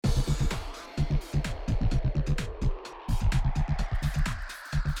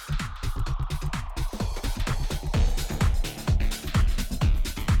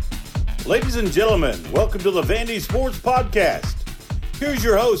Ladies and gentlemen, welcome to the Vandy Sports Podcast. Here's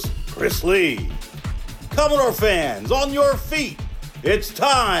your host, Chris Lee. Commodore fans, on your feet. It's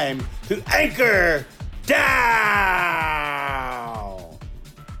time to anchor down.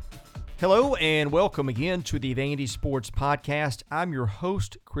 Hello and welcome again to the Vandy Sports Podcast. I'm your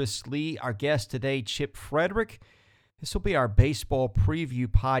host, Chris Lee. Our guest today, Chip Frederick. This will be our baseball preview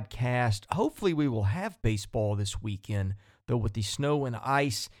podcast. Hopefully we will have baseball this weekend, though with the snow and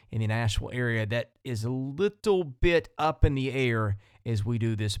ice in the Nashville area, that is a little bit up in the air as we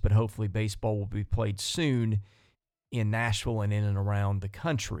do this, but hopefully baseball will be played soon in Nashville and in and around the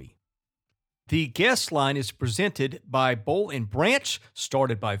country. The guest line is presented by Boll and Branch,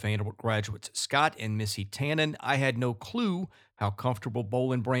 started by Vanderbilt graduates Scott and Missy Tannen. I had no clue how comfortable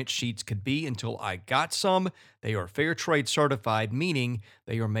Boll and Branch sheets could be until I got some. They are fair trade certified, meaning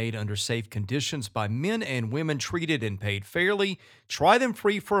they are made under safe conditions by men and women treated and paid fairly. Try them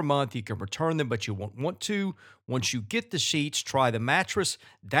free for a month. You can return them, but you won't want to. Once you get the sheets, try the mattress.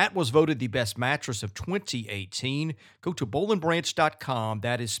 That was voted the best mattress of 2018. Go to bollandbranch.com.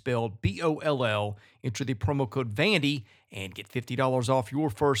 That is spelled B-O-L-L. Enter the promo code Vandy and get $50 off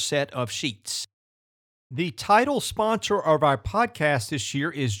your first set of sheets. The title sponsor of our podcast this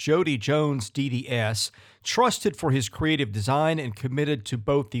year is Jody Jones DDS, trusted for his creative design and committed to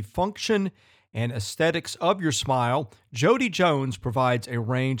both the function and aesthetics of your smile. Jody Jones provides a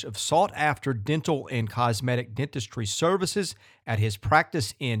range of sought-after dental and cosmetic dentistry services at his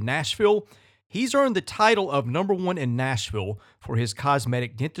practice in Nashville. He's earned the title of #1 in Nashville for his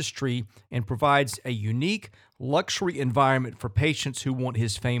cosmetic dentistry and provides a unique luxury environment for patients who want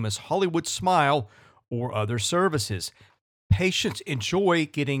his famous Hollywood smile or other services. Patients enjoy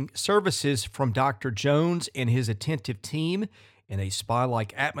getting services from Dr. Jones and his attentive team in a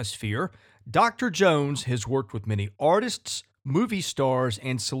spa-like atmosphere. Dr. Jones has worked with many artists, movie stars,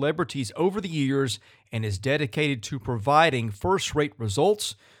 and celebrities over the years and is dedicated to providing first-rate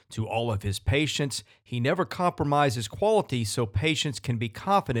results to all of his patients. He never compromises quality, so patients can be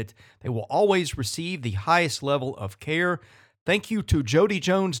confident they will always receive the highest level of care. Thank you to Jody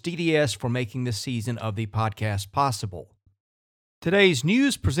Jones DDS for making this season of the podcast possible. Today's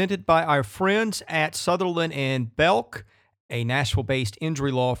news presented by our friends at Sutherland and Belk, a Nashville-based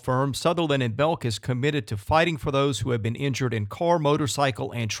injury law firm. Sutherland and Belk is committed to fighting for those who have been injured in car,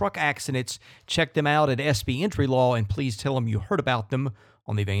 motorcycle, and truck accidents. Check them out at SB Injury Law, and please tell them you heard about them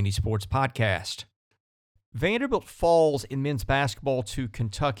on the Vandy Sports Podcast. Vanderbilt falls in men's basketball to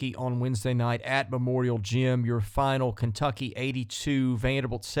Kentucky on Wednesday night at Memorial Gym. Your final, Kentucky 82,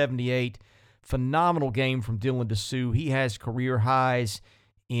 Vanderbilt 78. Phenomenal game from Dylan Disu. He has career highs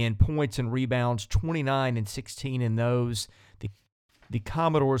in points and rebounds, 29 and 16 in those. The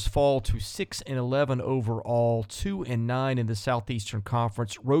Commodores fall to 6-11 overall, 2-9 in the Southeastern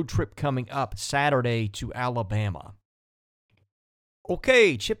Conference. Road trip coming up Saturday to Alabama.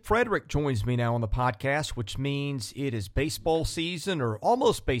 Okay, Chip Frederick joins me now on the podcast, which means it is baseball season or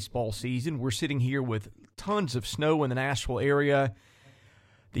almost baseball season. We're sitting here with tons of snow in the Nashville area.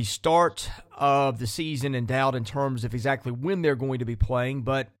 The start of the season in doubt in terms of exactly when they're going to be playing,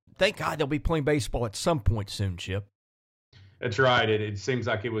 but thank God they'll be playing baseball at some point soon, Chip. That's right. It seems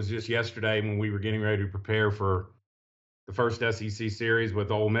like it was just yesterday when we were getting ready to prepare for the first SEC series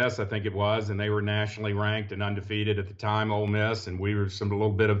with Ole Miss, I think it was, and they were nationally ranked and undefeated at the time, Ole Miss, and we were a little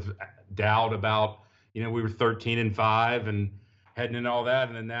bit of doubt about, we were 13-5 and heading into all that,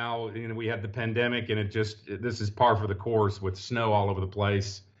 and then now, we had the pandemic, and this is par for the course with snow all over the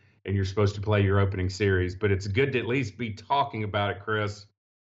place, and you're supposed to play your opening series, but it's good to at least be talking about it, Chris,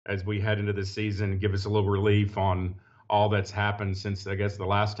 as we head into this season, and give us a little relief on all that's happened since, I guess, the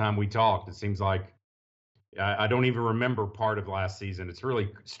last time we talked. It seems like I don't even remember part of last season. It's really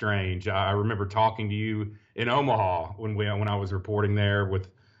strange. I remember talking to you in Omaha when I was reporting there.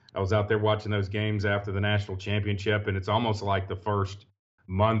 I was out there watching those games after the national championship, and it's almost like the first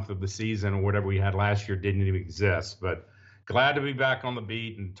month of the season or whatever we had last year didn't even exist. But glad to be back on the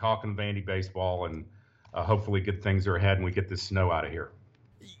beat and talking Vandy baseball, and hopefully good things are ahead and we get this snow out of here.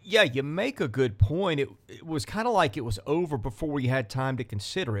 Yeah, you make a good point. It was kind of like it was over before we had time to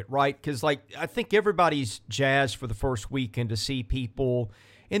consider it, right? Because, I think everybody's jazzed for the first weekend to see people,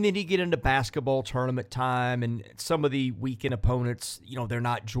 and then you get into basketball tournament time, and some of the weekend opponents, they're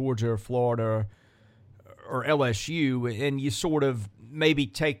not Georgia or Florida or LSU, and you sort of maybe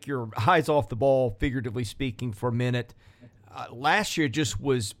take your eyes off the ball, figuratively speaking, for a minute. Last year just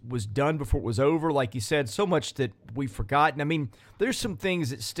was done before it was over. Like you said, so much that we've forgotten. I mean, there's some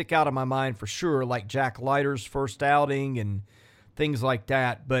things that stick out in my mind for sure, like Jack Leiter's first outing and things like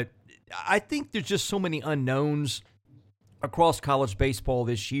that. But I think there's just so many unknowns across college baseball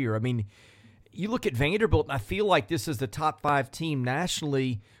this year. I mean, you look at Vanderbilt, and I feel like this is the top 5 team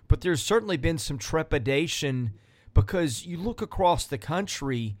nationally, but there's certainly been some trepidation because you look across the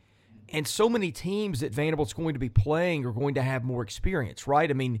country, and so many teams that Vanderbilt's going to be playing are going to have more experience, right?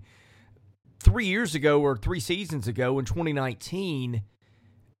 I mean, 3 years ago or 3 seasons ago in 2019,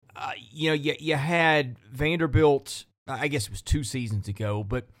 you had Vanderbilt, I guess it was 2 seasons ago,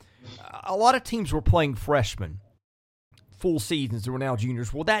 but a lot of teams were playing freshmen, full seasons that were now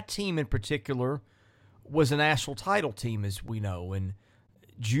juniors. Well, that team in particular was a national title team, as we know, and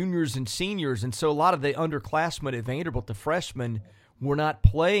juniors and seniors. And so a lot of the underclassmen at Vanderbilt, the freshmen, were not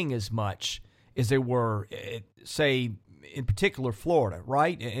playing as much as they were, say, in particular Florida,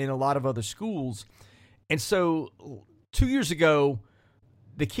 right, and a lot of other schools. And so 2 years ago,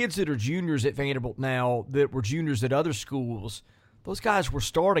 the kids that are juniors at Vanderbilt now that were juniors at other schools, those guys were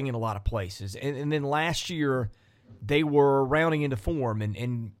starting in a lot of places. And then last year, they were rounding into form and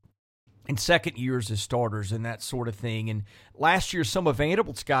in second years as starters and that sort of thing. And last year, some of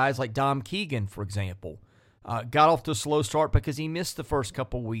Vanderbilt's guys, like Dom Keegan, for example, got off to a slow start because he missed the first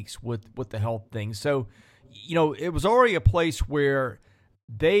couple weeks with the health thing. So, it was already a place where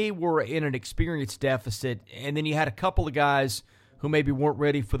they were in an experience deficit, and then you had a couple of guys who maybe weren't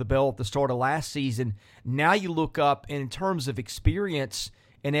ready for the bell at the start of last season. Now you look up, and in terms of experience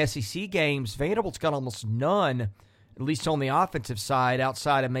in SEC games, Vanderbilt's got almost none, at least on the offensive side,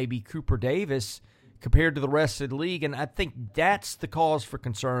 outside of maybe Cooper Davis, compared to the rest of the league. And I think that's the cause for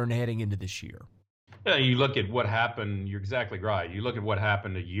concern heading into this year. Yeah, you look at what happened. You're exactly right. You look at what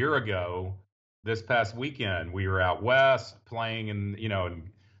happened a year ago. This past weekend, we were out west playing, and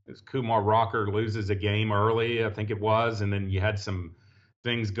Kumar Rocker loses a game early, I think it was, and then you had some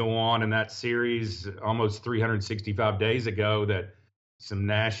things go on in that series almost 365 days ago that some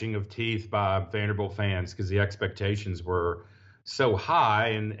gnashing of teeth by Vanderbilt fans because the expectations were so high,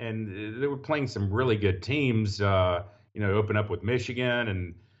 and they were playing some really good teams. Open up with Michigan,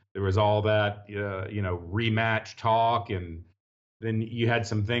 and there was all that rematch talk, and then you had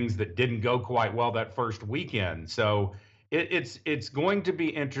some things that didn't go quite well that first weekend. So it's going to be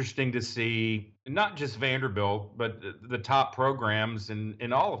interesting to see not just Vanderbilt, but the top programs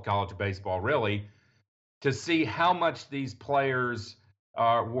in all of college baseball, really, to see how much these players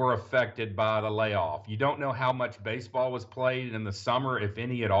were affected by the layoff. You don't know how much baseball was played in the summer, if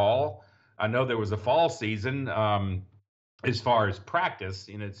any at all. I know there was a fall season as far as practice.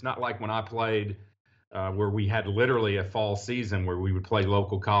 It's not like when I played where we had literally a fall season where we would play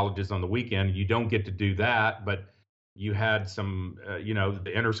local colleges on the weekend. You don't get to do that, but you had some,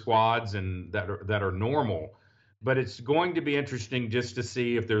 the inter squads and that are normal. But it's going to be interesting just to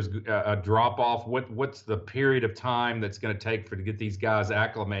see if there's a drop off. What's the period of time that's going to take to get these guys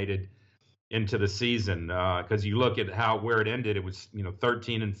acclimated into the season? Because you look at where it ended, it was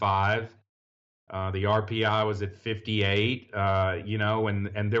 13-5. The RPI was at 58.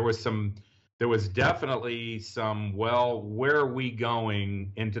 And there was definitely some, where are we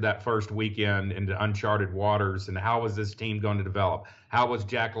going into that first weekend into uncharted waters, and how is this team going to develop? How was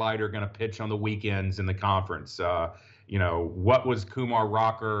Jack Leiter going to pitch on the weekends in the conference? What was Kumar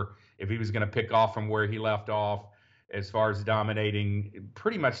Rocker, if he was going to pick off from where he left off as far as dominating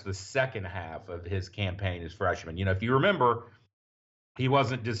pretty much the second half of his campaign as freshman? If you remember, he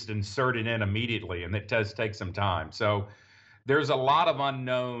wasn't just inserted in immediately, and it does take some time. So there's a lot of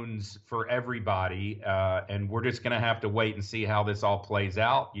unknowns for everybody, and we're just going to have to wait and see how this all plays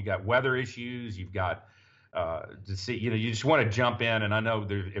out. You got weather issues. You've got to see. You just want to jump in, and I know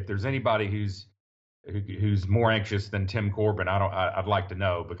if there's anybody who's more anxious than Tim Corbin, I'd like to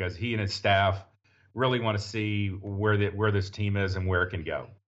know, because he and his staff really want to see where this team is and where it can go.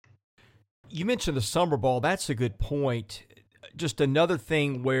 You mentioned the summer ball. That's a good point. Just another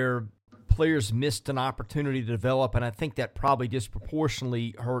thing where players missed an opportunity to develop, and I think that probably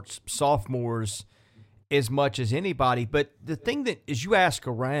disproportionately hurts sophomores as much as anybody. But the thing that, as you ask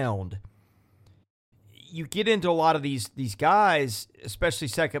around, you get into a lot of these guys, especially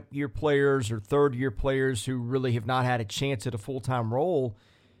second-year players or third-year players who really have not had a chance at a full-time role,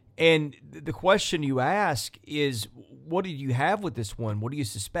 and the question you ask is, what did you have with this one? What do you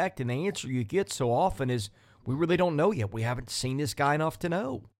suspect? And the answer you get so often is, we really don't know yet. We haven't seen this guy enough to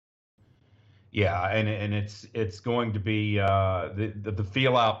know. Yeah, and it's going to be the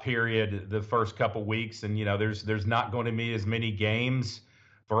feel out period the first couple weeks, and there's not going to be as many games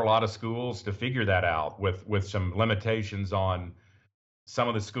for a lot of schools to figure that out, with some limitations on some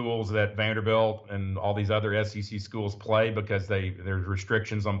of the schools that Vanderbilt and all these other SEC schools play, because there's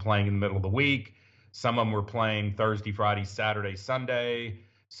restrictions on playing in the middle of the week. Some of them were playing Thursday, Friday, Saturday, Sunday.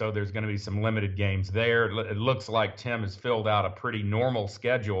 So there's going to be some limited games there. It looks like Tim has filled out a pretty normal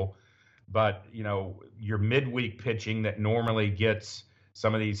schedule, but your midweek pitching that normally gets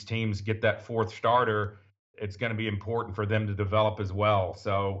some of these teams get that fourth starter, it's going to be important for them to develop as well.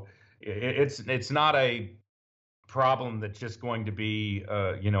 So it's not a problem that's just going to be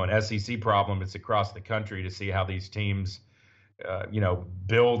an SEC problem. It's across the country to see how these teams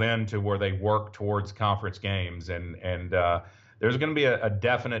build into where they work towards conference games, and there's going to be a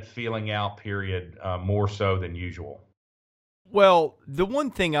definite feeling out period, more so than usual. Well, the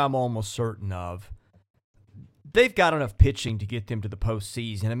one thing I'm almost certain of, they've got enough pitching to get them to the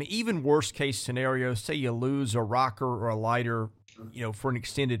postseason. I mean, even worst case scenario, say you lose a Rocker or a Leiter, for an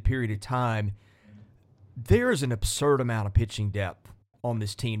extended period of time, there is an absurd amount of pitching depth on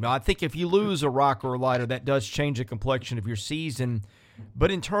this team. Now, I think if you lose a Rocker or a Leiter, that does change the complexion of your season.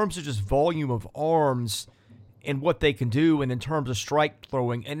 But in terms of just volume of arms and what they can do, and in terms of strike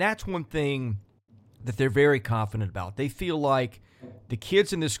throwing, and that's one thing that they're very confident about. They feel like the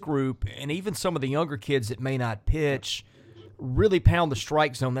kids in this group, and even some of the younger kids that may not pitch, really pound the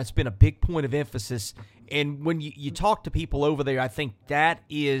strike zone. That's been a big point of emphasis. And when you talk to people over there, I think that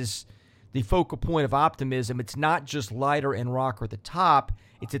is the focal point of optimism. It's not just Leiter and Rocker at the top.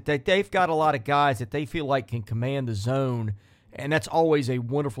 It's that they've got a lot of guys that they feel like can command the zone, and that's always a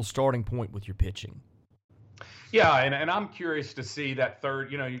wonderful starting point with your pitching. Yeah, and I'm curious to see that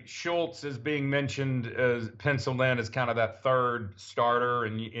third. Schultz is being mentioned as penciled in as kind of that third starter,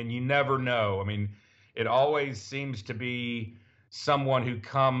 and you never know. I mean, it always seems to be someone who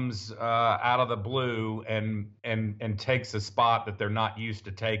comes out of the blue and takes a spot that they're not used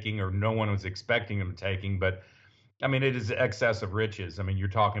to taking, or no one was expecting them taking. But I mean, it is excess of riches. I mean, you're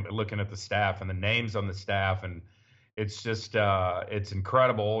looking at the staff and the names on the staff, and it's just it's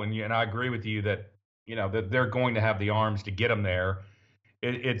incredible. And I agree with you that that they're going to have the arms to get them there.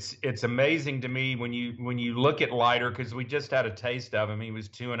 It's amazing to me when you look at Leiter, because we just had a taste of him. He was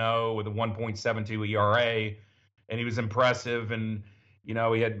 2-0 with a 1.72 ERA, and he was impressive. And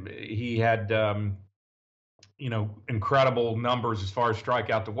he had incredible numbers as far as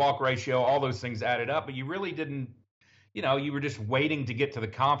strikeout to walk ratio. All those things added up, but you really didn't. You were just waiting to get to the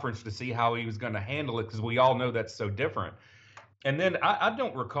conference to see how he was going to handle it, because we all know that's so different. And then I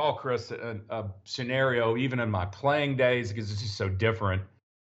don't recall, Chris, a scenario, even in my playing days, because it's just so different,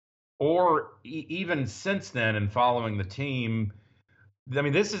 or even since then and following the team. I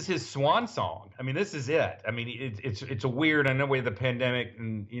mean, this is his swan song. I mean, this is it. I mean, it's a weird, I know we have the pandemic,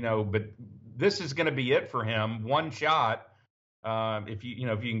 and but this is going to be it for him. One shot. If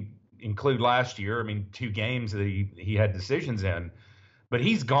you include last year, I mean, 2 games that he had decisions in. But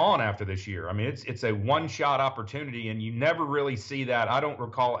he's gone after this year. I mean, it's a one-shot opportunity, and you never really see that. I don't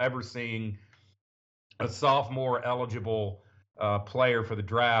recall ever seeing a sophomore eligible player for the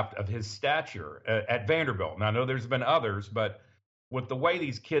draft of his stature at Vanderbilt. Now, I know there's been others, but with the way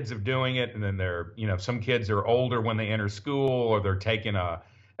these kids are doing it, and then they're, some kids are older when they enter school, or they're taking a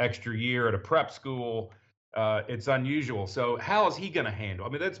extra year at a prep school, it's unusual. So how is he going to handle? I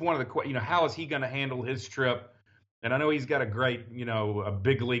mean, that's one of the, how is he going to handle his trip? And I know he's got a great, a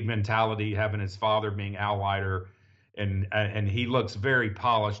big league mentality, having his father being Al Leiter, and he looks very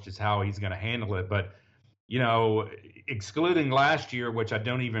polished as how he's going to handle it. But, excluding last year, which I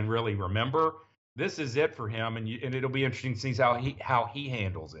don't even really remember, this is it for him, and it'll be interesting to see how he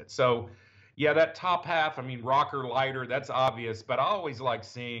handles it. So, yeah, that top half, I mean, Rocker, Leiter, that's obvious, but I always like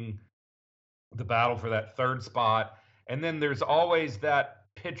seeing the battle for that third spot. And then there's always that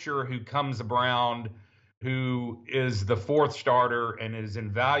pitcher who comes around, who is the fourth starter and is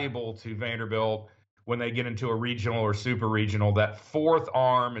invaluable to Vanderbilt when they get into a regional or super regional. That fourth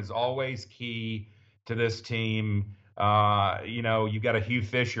arm is always key to this team. You've got a Hugh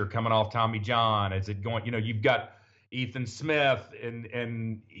Fisher coming off Tommy John. Is it going, you've got Ethan Smith,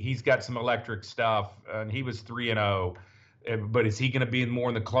 and he's got some electric stuff, and he was 3-0. But is he going to be more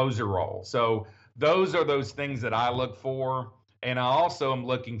in the closer role? So those are those things that I look for. And I also am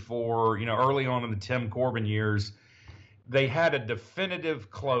looking for, early on in the Tim Corbin years, they had a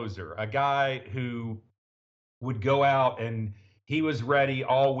definitive closer, a guy who would go out and he was ready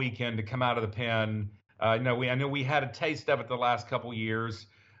all weekend to come out of the pen. I know we had a taste of it the last couple of years,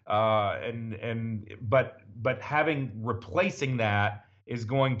 but replacing that is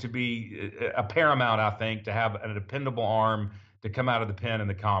going to be a paramount, I think, to have a dependable arm to come out of the pen in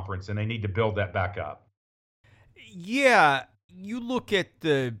the conference, and they need to build that back up. Yeah. You look at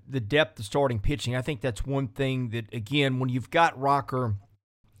the depth of starting pitching, I think that's one thing that, again, when you've got Rocker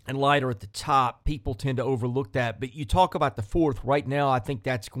and Leiter at the top, people tend to overlook that. But you talk about the fourth right now, I think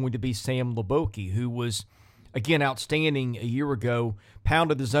that's going to be Sam Leboke, who was again, outstanding a year ago,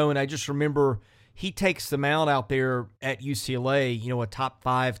 pounded the zone. I just remember he takes the mound out there at UCLA, a top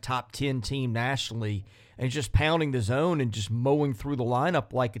 5, top 10 team nationally, and just pounding the zone and just mowing through the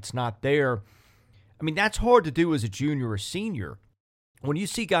lineup like it's not there. I mean, that's hard to do as a junior or senior. When you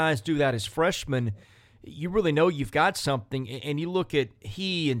see guys do that as freshmen, you really know you've got something. And you look at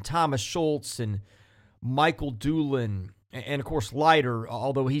he and Thomas Schultz and Michael Doolin, and of course Leiter,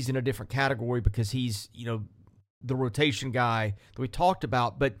 although he's in a different category because he's, the rotation guy that we talked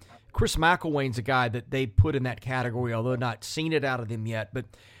about. But Chris McElwain's a guy that they put in that category, although not seen it out of them yet. But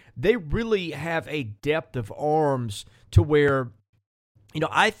they really have a depth of arms to where,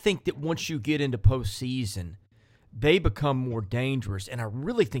 I think that once you get into postseason, they become more dangerous. And I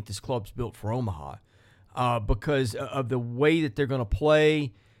really think this club's built for Omaha because of the way that they're going to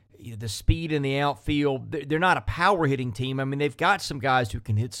play, the speed in the outfield. They're not a power hitting team. I mean, they've got some guys who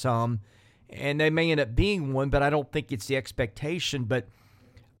can hit some, and they may end up being one, but I don't think it's the expectation. But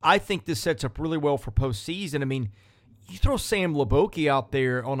I think this sets up really well for postseason. I mean, you throw Sam Leboke out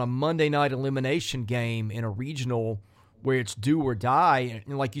there on a Monday night elimination game in a regional where it's do or die,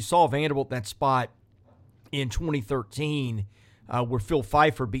 and like you saw Vanderbilt that spot in 2013 where Phil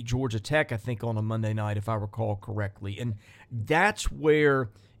Pfeiffer beat Georgia Tech, I think, on a Monday night, if I recall correctly. And that's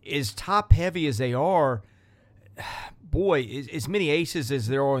where, as top-heavy as they are, boy, as many aces as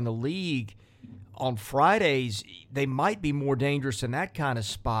there are in the league, on Fridays, they might be more dangerous in that kind of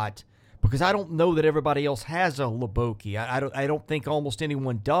spot because I don't know that everybody else has a Leboke. I don't think almost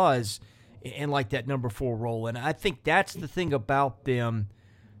anyone does in like that number 4 role. And I think that's the thing about them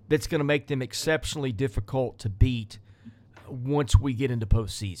that's going to make them exceptionally difficult to beat once we get into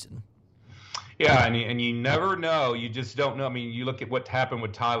postseason. Yeah, and you never know. You just don't know. I mean, you look at what happened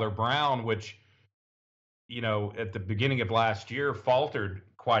with Tyler Brown, which, at the beginning of last year faltered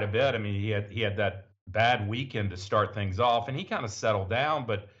quite a bit. I mean, he had that bad weekend to start things off, and he kind of settled down.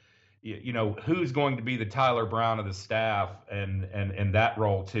 But, who's going to be the Tyler Brown of the staff and that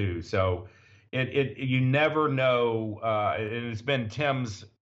role too? So you never know. And it's been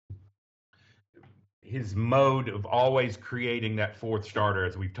his mode of always creating that fourth starter,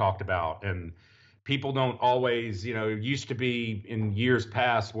 as we've talked about. And people don't always, it used to be in years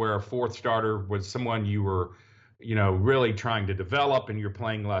past where a fourth starter was someone you were, really trying to develop, and you're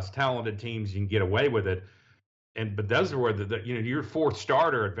playing less talented teams, you can get away with it. But those are where your fourth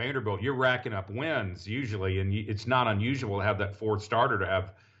starter at Vanderbilt, you're racking up wins usually. And it's not unusual to have that fourth starter to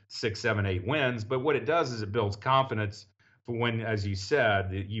have 6, 7, 8 wins. But what it does is it builds confidence for when, as you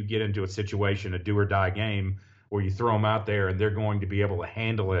said, you get into a situation, a do or die game, where you throw them out there and they're going to be able to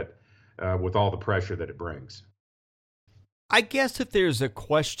handle it with all the pressure that it brings. I guess if there's a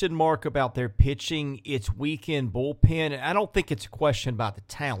question mark about their pitching, it's weekend bullpen. I don't think it's a question about the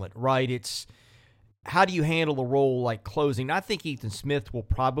talent, right? It's how do you handle the role like closing? I think Ethan Smith will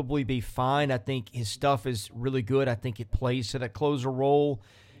probably be fine. I think his stuff is really good. I think it plays to that closer role.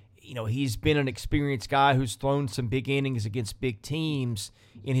 He's been an experienced guy who's thrown some big innings against big teams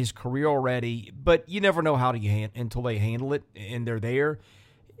in his career already, but you never know how to until they handle it and they're there.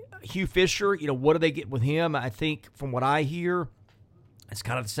 Hugh Fisher, what do they get with him? I think from what I hear, it's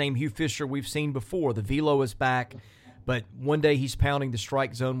kind of the same Hugh Fisher we've seen before. The velo is back, but one day he's pounding the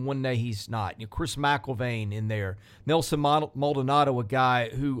strike zone, one day he's not. Chris McElvain in there. Nelson Maldonado, a guy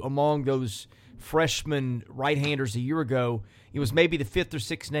who among those freshman right-handers a year ago, it was maybe the 5th or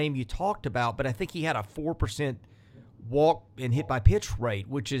 6th name you talked about, but I think he had a 4% walk and hit by pitch rate,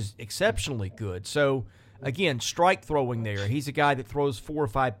 which is exceptionally good. So, again, strike throwing there. He's a guy that throws 4 or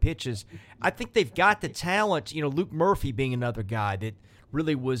 5 pitches. I think they've got the talent, Luke Murphy being another guy that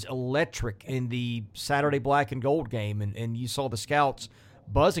really was electric in the Saturday black and gold game, and you saw the scouts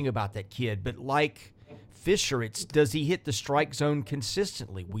buzzing about that kid. But like Fisher, does he hit the strike zone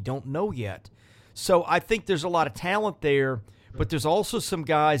consistently? We don't know yet. So I think there's a lot of talent there, but there's also some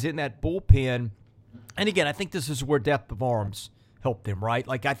guys in that bullpen. And again, I think this is where depth of arms help them, right?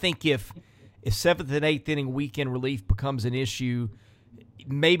 Like I think if 7th and 8th inning weekend relief becomes an issue,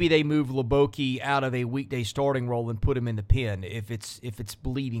 maybe they move Leboke out of a weekday starting role and put him in the pen if it's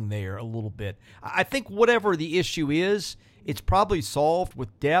bleeding there a little bit. I think whatever the issue is, it's probably solved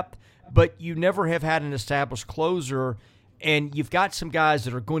with depth, but you never have had an established closer. And you've got some guys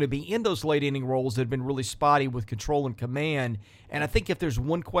that are going to be in those late inning roles that have been really spotty with control and command. And I think if there's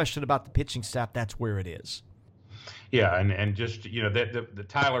one question about the pitching staff, that's where it is. Yeah, and just, the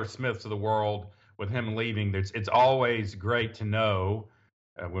Tyler Smiths of the world, with him leaving, it's always great to know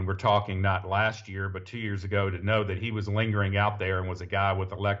when we're talking not last year, but 2 years ago, to know that he was lingering out there and was a guy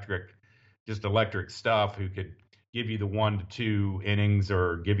with electric stuff who could give you the 1 to 2 innings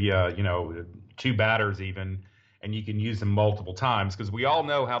or give you, two batters even, and you can use them multiple times, because we all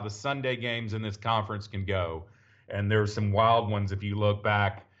know how the Sunday games in this conference can go. And there's some wild ones if you look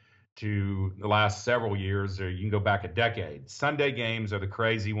back to the last several years, or you can go back a decade. Sunday games are the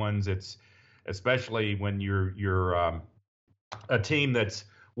crazy ones. It's especially when you're a team that's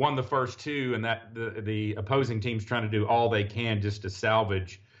won the first two, and that the opposing team's trying to do all they can just to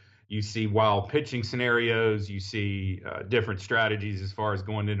salvage. You see wild pitching scenarios. You see different strategies as far as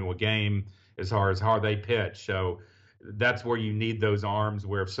going into a game, as far as how they pitch. So that's where you need those arms,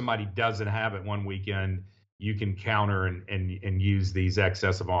 where if somebody doesn't have it one weekend, you can counter and use these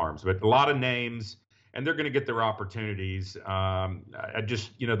excess of arms. But a lot of names, and they're going to get their opportunities. I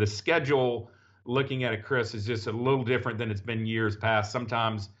just, the schedule, looking at it, Chris, is just a little different than it's been years past.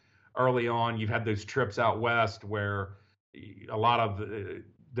 Sometimes early on, you've had those trips out west where a lot of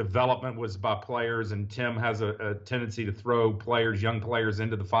development was by players, and Tim has a tendency to throw young players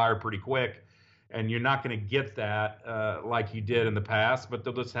into the fire pretty quick. And you're not going to get that like you did in the past, but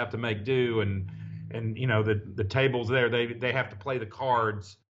they'll just have to make do. And the table's there. They have to play the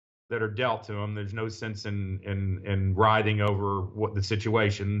cards that are dealt to them. There's no sense in writhing over what the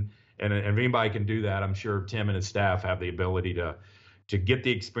situation. And if anybody can do that, I'm sure Tim and his staff have the ability to get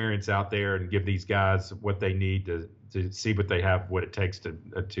the experience out there and give these guys what they need to see what they have, what it takes to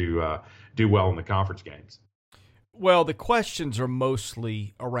do well in the conference games. Well, the questions are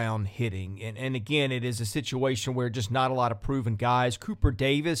mostly around hitting. And again, it is a situation where just not a lot of proven guys. Cooper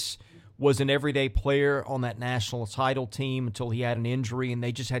Davis was an everyday player on that national title team until he had an injury, and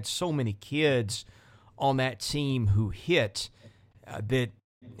they just had so many kids on that team who hit that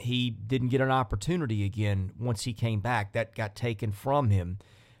he didn't get an opportunity again once he came back. That got taken from him.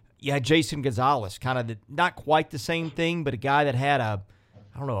 You had Jason Gonzalez, kind of not quite the same thing, but a guy that had a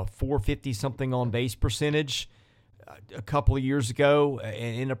 450-something on-base percentage a couple of years ago and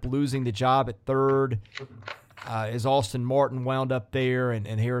ended up losing the job at third. As Austin Martin wound up there and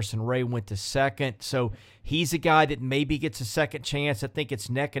Harrison Ray went to second. So he's a guy that maybe gets a second chance. I think it's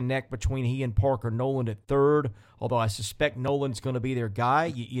neck and neck between he and Parker Noland at third, although I suspect Noland's going to be their guy.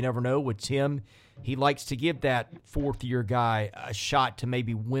 You never know with Tim. He likes to give that fourth-year guy a shot to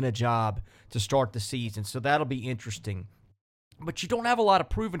maybe win a job to start the season. So that'll be interesting. But you don't have a lot of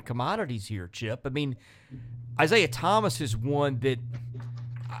proven commodities here, Chip. I mean, Isaiah Thomas is one that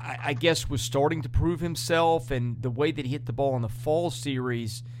I guess was starting to prove himself, and the way that he hit the ball in the fall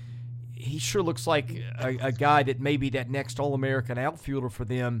series, he sure looks like a guy that may be that next All-American outfielder for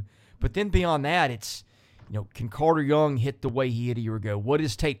them. But then beyond that, it's, can Carter Young hit the way he hit a year ago? What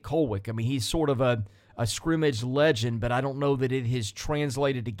is Tate Kolwick? I mean, he's sort of a scrimmage legend, but I don't know that it has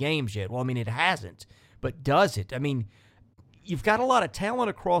translated to games yet. Well, I mean, it hasn't, but does it? I mean, you've got a lot of talent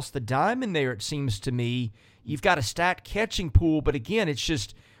across the diamond there, it seems to me. You've got a stacked catching pool, but again, it's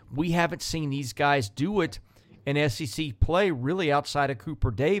just we haven't seen these guys do it in SEC play really outside of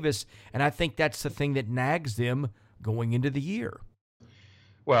Cooper Davis, and I think that's the thing that nags them going into the year.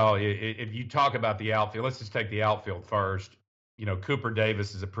 Well, if you talk about the outfield, let's just take the outfield first. Cooper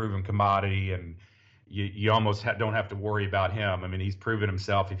Davis is a proven commodity, and you almost don't have to worry about him. I mean, he's proven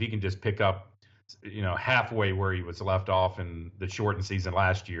himself. If he can just pick up, halfway where he was left off in the shortened season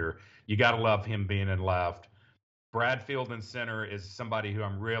last year, you got to love him being in left. Bradfield in center is somebody who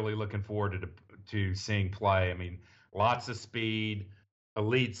I'm really looking forward to seeing play. I mean, lots of speed,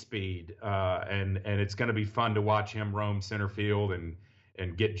 elite speed, and it's going to be fun to watch him roam center field and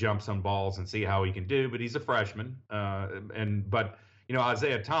get jumps on balls and see how he can do. But he's a freshman, but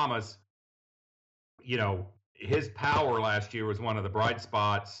Isaiah Thomas, his power last year was one of the bright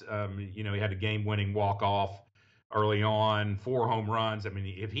spots. He had a game-winning walk-off early on, 4 home runs. I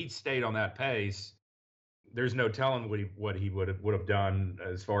mean, if he'd stayed on that pace, there's no telling what he would have done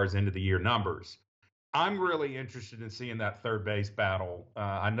as far as end of the year numbers. I'm really interested in seeing that third base battle.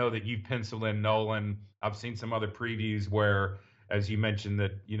 I know that you've penciled in Noland. I've seen some other previews where, as you mentioned,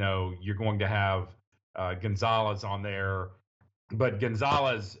 that you're going to have Gonzalez on there, but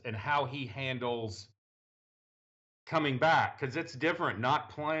Gonzalez and how he handles coming back, because it's different not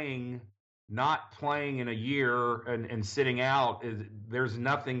playing in a year and sitting out. There's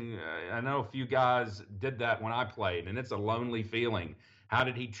nothing. I know a few guys did that when I played, and it's a lonely feeling. How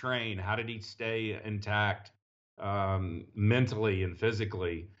did he train? How did he stay intact mentally and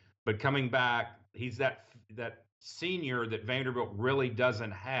physically? But coming back, he's that senior that Vanderbilt really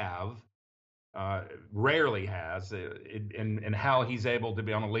doesn't have, rarely has, and how he's able to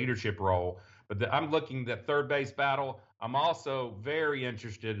be on a leadership role. But I'm looking at third base battle. I'm also very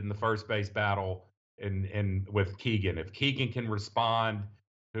interested in the first base battle in with Keegan. If Keegan can respond,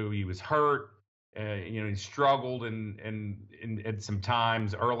 he was hurt, he struggled and some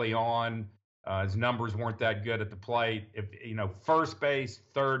times early on. His numbers weren't that good at the plate. First base,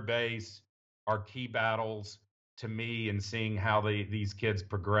 third base are key battles to me, and seeing how these kids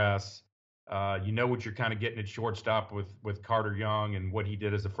progress. What you're kind of getting at shortstop with Carter Young and what he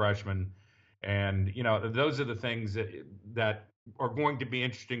did as a freshman. And, those are the things that are going to be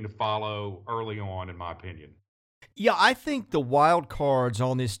interesting to follow early on, in my opinion. Yeah, I think the wild cards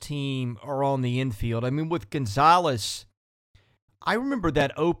on this team are on the infield. I mean, with Gonzalez, I remember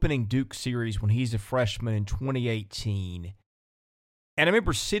that opening Duke series when he's a freshman in 2018. And I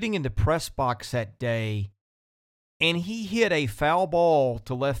remember sitting in the press box that day, and he hit a foul ball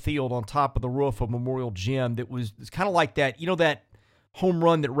to left field on top of the roof of Memorial Gym that was kind of like that, that home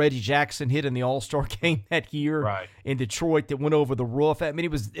run that Reggie Jackson hit in the All-Star game that year in Detroit that went over the roof. I mean,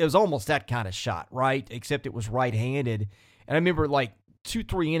 it was almost that kind of shot, right? Except it was right-handed. And I remember like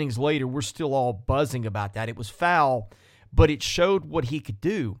 2-3 innings later, we're still all buzzing about that. It was foul, but it showed what he could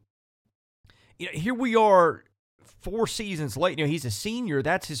do. Here we are 4 seasons late. He's a senior.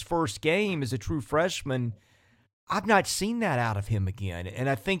 That's his first game as a true freshman. I've not seen that out of him again. And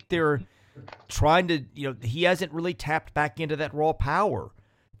I think they're trying to, he hasn't really tapped back into that raw power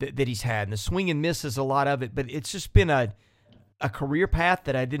that he's had. And the swing and miss is a lot of it, but it's just been a career path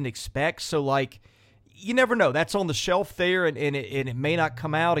that I didn't expect. So, you never know. That's on the shelf there, and it may not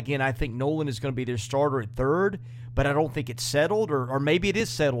come out. Again, I think Nolan is going to be their starter at third, but I don't think it's settled, or maybe it is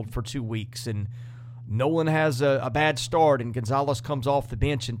settled for 2 weeks, and Nolan has a bad start, and Gonzalez comes off the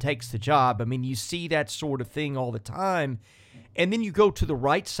bench and takes the job. I mean, you see that sort of thing all the time. And then you go to the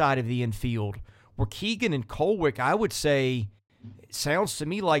right side of the infield, where Keegan and Colwick, I would say, it sounds to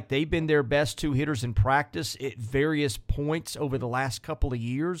me like they've been their best 2 hitters in practice at various points over the last couple of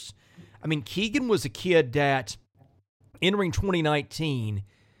years. I mean, Keegan was a kid that, entering 2019,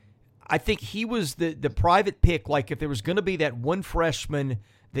 I think he was the private pick. Like, if there was going to be that one freshman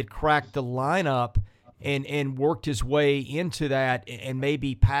that cracked the lineup and worked his way into that and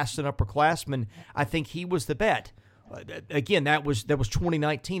maybe passed an upperclassman, I think he was the bet. Again, that was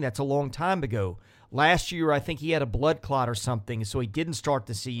 2019. That's a long time ago. Last year, I think he had a blood clot or something, so he didn't start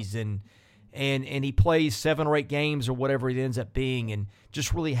the season, and he plays 7 or 8 games or whatever it ends up being, and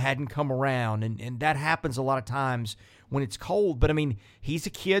just really hadn't come around. And that happens a lot of times when it's cold. But, I mean, he's a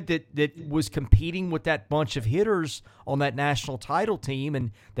kid that was competing with that bunch of hitters on that national title team,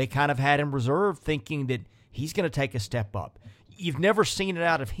 and they kind of had him reserved thinking that he's going to take a step up. You've never seen it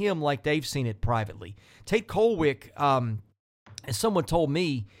out of him like they've seen it privately. Tate Colwick, as someone told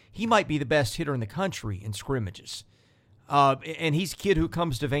me, he might be the best hitter in the country in scrimmages. And he's a kid who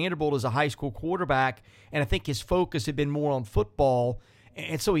comes to Vanderbilt as a high school quarterback, and I think his focus had been more on football.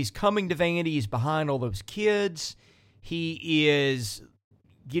 And so he's coming to Vandy. He's behind all those kids. He is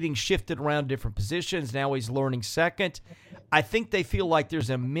getting shifted around different positions. Now he's learning second. I think they feel like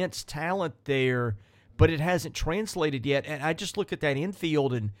there's immense talent there, but it hasn't translated yet. And I just look at that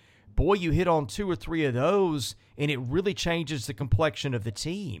infield, and boy, you hit on 2 or 3 of those, and it really changes the complexion of the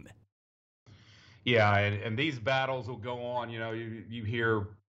team. Yeah, and these battles will go on. You hear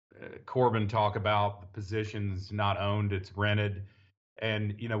Corbin talk about the positions not owned, it's rented.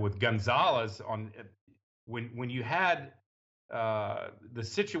 And, with Gonzalez, when you had the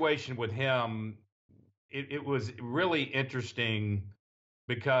situation with him, it was really interesting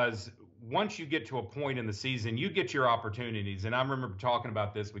because once you get to a point in the season, you get your opportunities. And I remember talking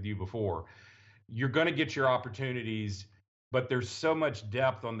about this with you before. You're going to get your opportunities, but there's so much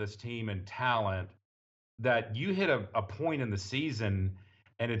depth on this team and talent that you hit a point in the season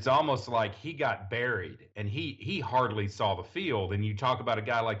and it's almost like he got buried and he hardly saw the field. And you talk about a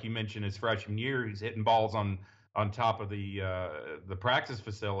guy, like you mentioned, his freshman year, he's hitting balls on top of the practice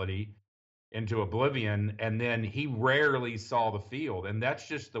facility into oblivion, and then he rarely saw the field. And that's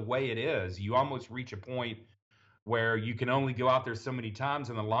just the way it is. You almost reach a point where you can only go out there so many times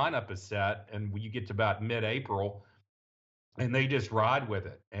and the lineup is set, and you get to about mid-April and they just ride with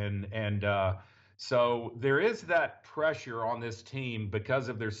it. And so there is that pressure on this team because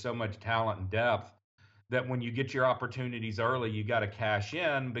of there's so much talent and depth that when you get your opportunities early, you got to cash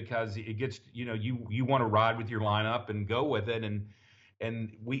in, because it gets, you want to ride with your lineup and go with it.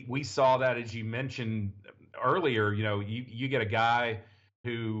 And we saw that, as you mentioned earlier. You get a guy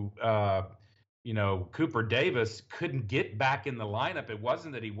who, Cooper Davis couldn't get back in the lineup. It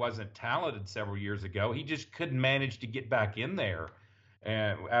wasn't that he wasn't talented several years ago. He just couldn't manage to get back in there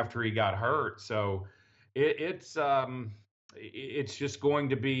after he got hurt. So it's just going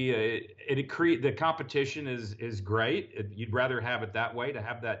to be the competition is great. You'd rather have it that way, to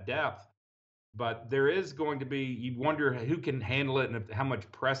have that depth. But there is going to be, you wonder who can handle it and how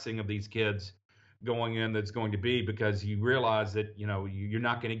much pressing of these kids going in that's going to be, because you realize that, you're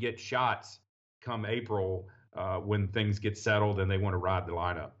not going to get shots come April when things get settled and they want to ride the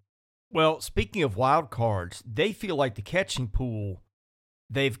lineup. Well, speaking of wild cards, they feel like the catching pool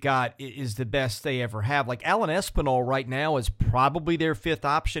they've got is the best they ever have. Like Alan Espinal right now is probably their fifth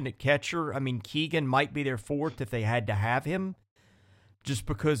option at catcher. I mean, Keegan might be their fourth if they had to have him just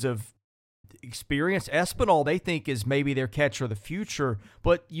because of experience. Espinal, they think, is maybe their catcher of the future.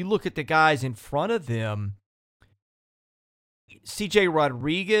 But you look at the guys in front of them, C.J.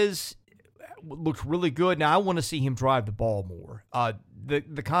 Rodriguez looked really good. Now, I want to see him drive the ball more.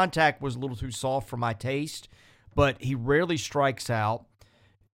 The contact was a little too soft for my taste, but he rarely strikes out.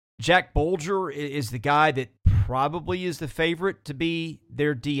 Jack Bolger is the guy that probably is the favorite to be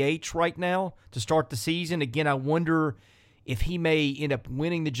their DH right now to start the season. Again, I wonder if he may end up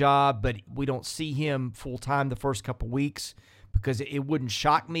winning the job, but we don't see him full-time the first couple weeks because it wouldn't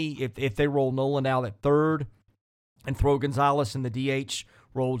shock me if they roll Nolan out at third and throw Gonzalez in the DH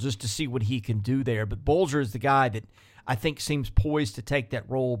role just to see what he can do there. But Bolger is the guy that I think seems poised to take that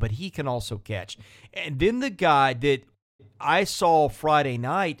role, but he can also catch. And then the guy that I saw Friday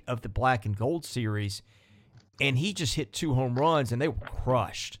night of the Black and Gold series, and he just hit 2 home runs, and they were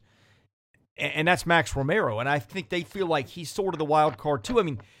crushed. And that's Max Romero, and I think they feel like he's sort of the wild card too. I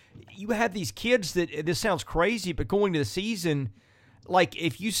mean, you have these kids that, this sounds crazy, but going to the season, like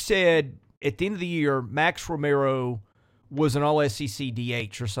if you said at the end of the year Max Romero was an all-SEC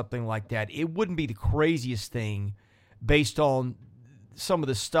DH or something like that, it wouldn't be the craziest thing based on some of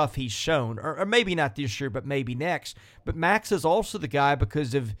the stuff he's shown, or maybe not this year, but maybe next. But Max is also the guy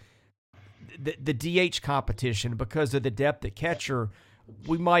because of the DH competition, because of the depth at catcher.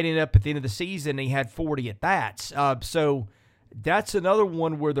 We might end up at the end of the season and he had 40 at-bats. So that's another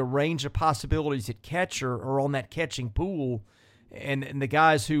one where the range of possibilities at catcher are on that catching pool, and the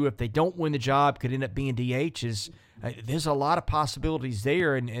guys who, if they don't win the job, could end up being DHs. There's a lot of possibilities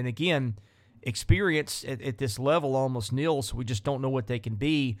there, and again, experience at this level almost nil, so we just don't know what they can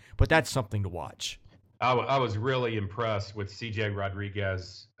be, but that's something to watch. I was really impressed with C.J.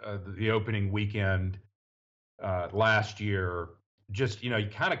 Rodriguez the opening weekend last year. Just, he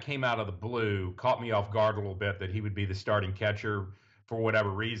kind of came out of the blue, caught me off guard a little bit that he would be the starting catcher for whatever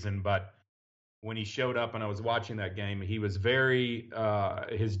reason, but when he showed up and I was watching that game, he was very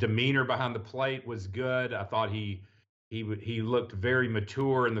his demeanor behind the plate was good. I thought he looked very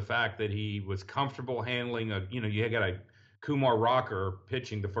mature in the fact that he was comfortable handling you got a Kumar Rocker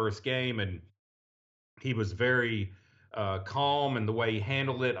pitching the first game, and he was very calm in the way he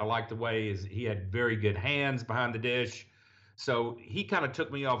handled it. I liked the way he had very good hands behind the dish. So he kind of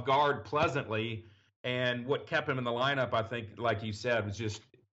took me off guard pleasantly. And what kept him in the lineup, I think, like you said, was just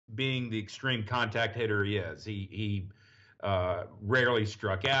being the extreme contact hitter he is. He rarely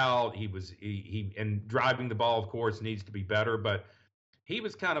struck out. And driving the ball, of course, needs to be better. But he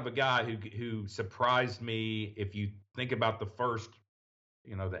was kind of a guy who surprised me. If you think about the first,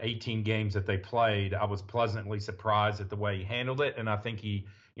 the 18 games that they played, I was pleasantly surprised at the way he handled it. And I think he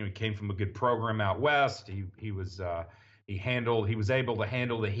came from a good program out west. He was able to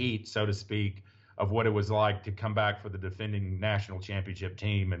handle the heat, so to speak, of what it was like to come back for the defending national championship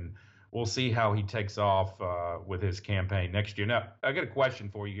team. And we'll see how he takes off with his campaign next year. Now, I got a question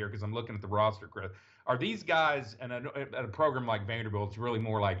for you here because I'm looking at the roster, Chris. Are these guys, and at a program like Vanderbilt, it's really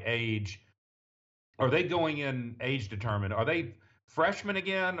more like age, are they going in age determined? Are they freshmen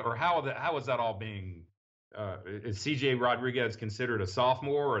again, or how is that all being is C.J. Rodriguez considered a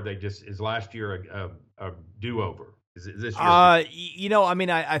sophomore, or is last year a do-over? Is this your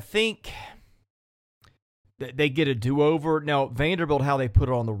I think they get a do-over. Now, Vanderbilt, how they put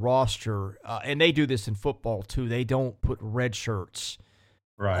it on the roster, and they do this in football too, they don't put red shirts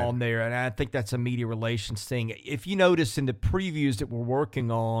on there, and I think that's a media relations thing. If you notice in the previews that we're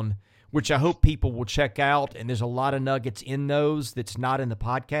working on, which I hope people will check out, and there's a lot of nuggets in those that's not in the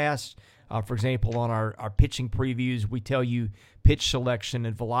podcast. For example, on our pitching previews, we tell you pitch selection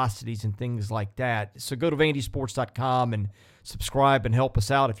and velocities and things like that. So go to VandySports.com and subscribe and help us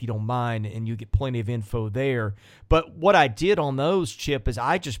out if you don't mind, and you get plenty of info there. But what I did on those, Chip, is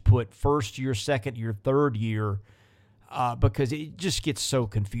I just put first year, second year, third year, because it just gets so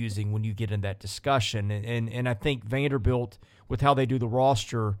confusing when you get in that discussion. And I think Vanderbilt, with how they do the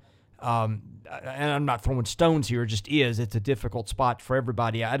roster, and I'm not throwing stones here, it just is. It's a difficult spot for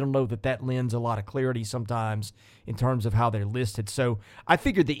everybody. I don't know that lends a lot of clarity sometimes in terms of how they're listed. So I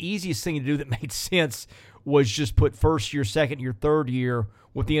figured the easiest thing to do that made sense was just put first year, second year, third year,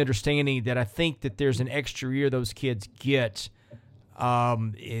 with the understanding that I think that there's an extra year those kids get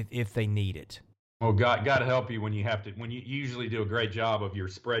if they need it. Well, God to help you when you usually do a great job of your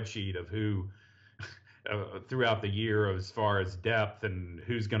spreadsheet of who throughout the year as far as depth and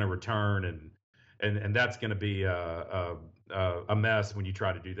who's going to return. And and that's going to be a mess when you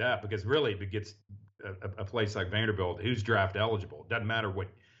try to do that, because really if it gets a place like Vanderbilt, who's draft eligible, it doesn't matter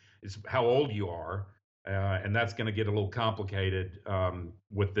how old you are, and that's going to get a little complicated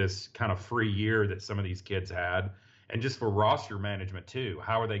with this kind of free year that some of these kids had, and just for roster management too.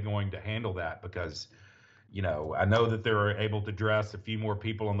 How are they going to handle that? Because I know that they're able to dress a few more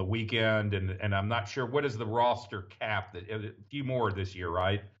people on the weekend, and I'm not sure what is the roster cap, that a few more this year,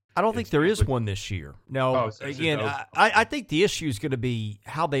 right? I don't think there is one this year. No, again, I think the issue is going to be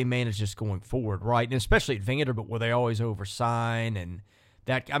how they manage this going forward, right? And especially at Vanderbilt, where they always oversign, and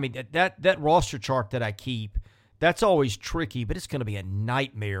that roster chart that I keep, that's always tricky, but it's going to be a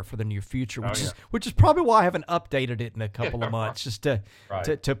nightmare for the near future, which is probably why I haven't updated it in a couple of months, just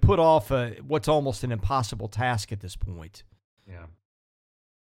to put off what's almost an impossible task at this point. Yeah.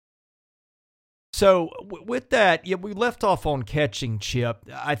 So with that, we left off on catching, Chip.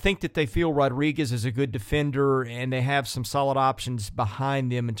 I think that they feel Rodriguez is a good defender, and they have some solid options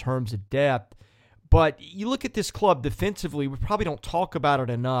behind them in terms of depth. But you look at this club defensively, we probably don't talk about it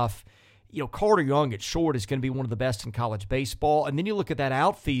enough. Carter Young at short is going to be one of the best in college baseball. And then you look at that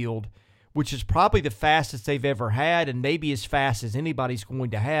outfield, which is probably the fastest they've ever had, and maybe as fast as anybody's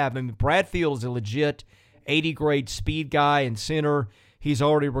going to have. I mean, Bradfield is a legit 80-grade speed guy in center. He's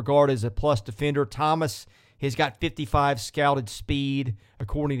already regarded as a plus defender. Thomas has got 55 scouted speed,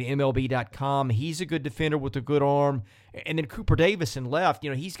 according to MLB.com. He's a good defender with a good arm. And then Cooper Davis in left,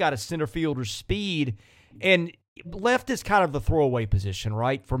 he's got a center fielder's speed. And left is kind of the throwaway position,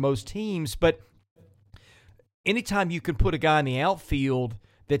 right, for most teams. But anytime you can put a guy in the outfield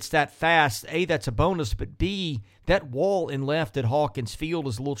that's that fast, A, that's a bonus, but B, that wall in left at Hawkins Field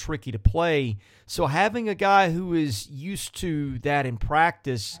is a little tricky to play. So having a guy who is used to that in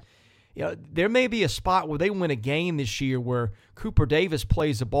practice, there may be a spot where they win a game this year where Cooper Davis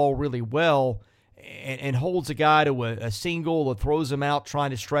plays the ball really well and holds a guy to a single or throws him out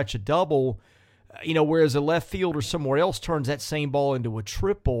trying to stretch a double, whereas a left fielder somewhere else turns that same ball into a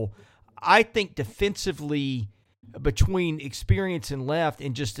triple. I think defensively, between experience in left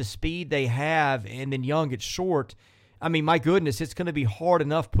and just the speed they have, and then Young at short, I mean, my goodness, it's going to be hard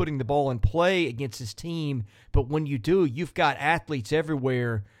enough putting the ball in play against this team. But when you do, you've got athletes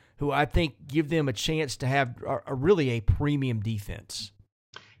everywhere who I think give them a chance to have really a premium defense.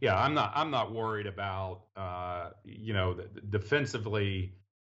 Yeah, I'm not worried about defensively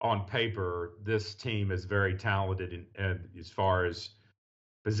on paper. This team is very talented and as far as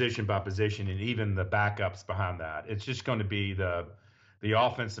position by position, and even the backups behind that. It's just going to be the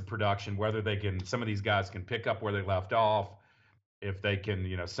offensive production, whether some of these guys can pick up where they left off, if they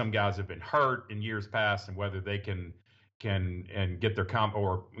can, some guys have been hurt in years past, and whether they can and get their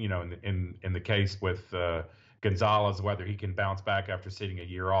or in the case with Gonzalez, whether he can bounce back after sitting a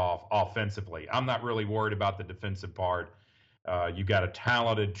year off offensively. I'm not really worried about the defensive part. You got a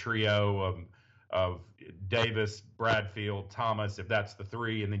talented trio of Davis, Bradfield, Thomas, if that's the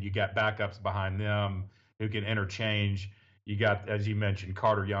three, and then you got backups behind them who can interchange. You got, as you mentioned,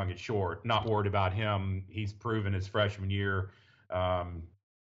 Carter Young at short. Not worried about him. He's proven his freshman year.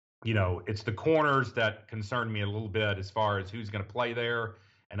 It's the corners that concern me a little bit as far as who's going to play there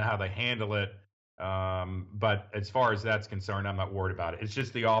and how they handle it. But as far as that's concerned, I'm not worried about it. It's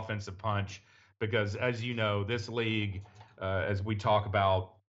just the offensive punch, because as you know, this league, as we talk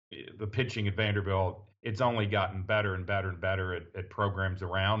about the pitching at Vanderbilt, it's only gotten better and better and better at programs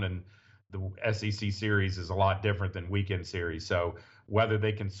around, and the SEC series is a lot different than weekend series. So whether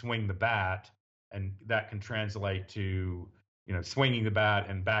they can swing the bat, and that can translate to swinging the bat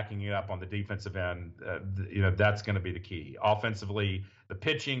and backing it up on the defensive end, that's going to be the key. Offensively, the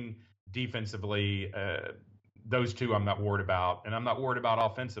pitching, defensively, those two I'm not worried about, and I'm not worried about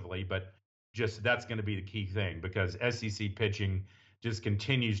offensively, but just that's going to be the key thing, because SEC pitching just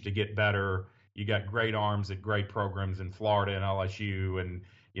continues to get better. You got great arms at great programs in Florida and LSU, and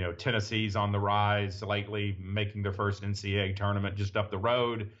Tennessee's on the rise lately, making their first NCAA tournament just up the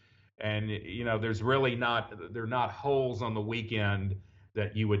road. And there's really not holes on the weekend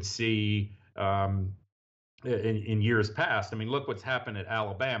that you would see in years past. I mean, look what's happened at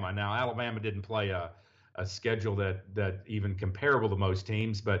Alabama. Now, Alabama didn't play a schedule that even comparable to most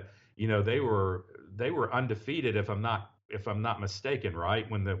teams, but they were undefeated, if I'm not mistaken, right?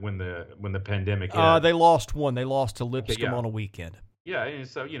 When the pandemic hit. They lost one. They lost to Lipscomb on a weekend. Yeah, and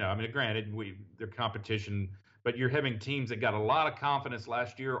so granted, their competition, but you're having teams that got a lot of confidence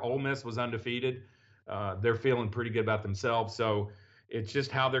last year. Ole Miss was undefeated. They're feeling pretty good about themselves. So it's just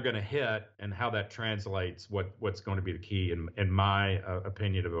how they're going to hit and how that translates. What's going to be the key, in my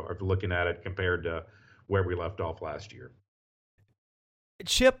opinion, of looking at it compared to where we left off last year.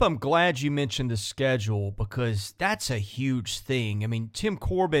 Chip, I'm glad you mentioned the schedule because that's a huge thing. I mean, Tim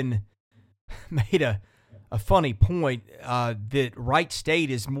Corbin made a funny point that Wright State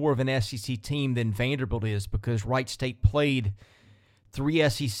is more of an SEC team than Vanderbilt is because Wright State played 3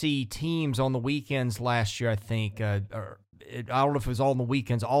 SEC teams on the weekends last year, I think. I don't know if it was all on the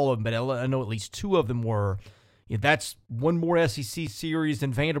weekends, all of them, but I know at least 2 of them were. That's one more SEC series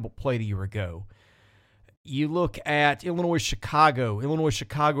than Vanderbilt played a year ago. You look at Illinois, Chicago,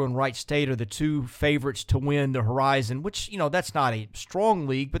 and Wright State are the 2 favorites to win the Horizon, which, that's not a strong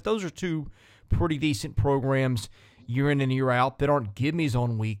league, but those are 2 pretty decent programs year in and year out that aren't gimmies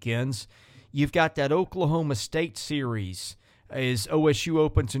on weekends. You've got that Oklahoma State series as OSU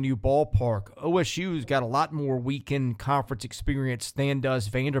opens a new ballpark. OSU's got a lot more weekend conference experience than does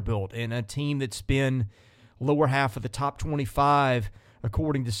Vanderbilt, and a team that's been lower half of the top 25,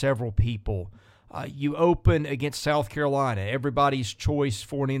 according to several people. You open against South Carolina, everybody's choice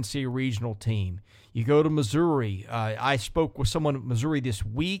for an NCAA regional team. You go to Missouri. I spoke with someone at Missouri this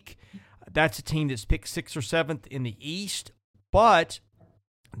week. That's a team that's picked 6th or 7th in the East, but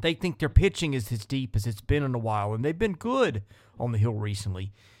they think their pitching is as deep as it's been in a while, and they've been good on the Hill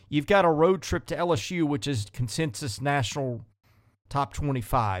recently. You've got a road trip to LSU, which is consensus national top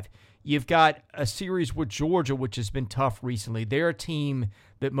 25. You've got a series with Georgia, which has been tough recently. They're a team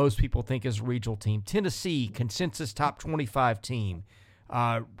that most people think is a regional team. Tennessee, consensus top 25 team.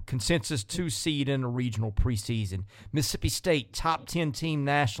 Consensus 2 seed in a regional preseason. Mississippi State, top 10 team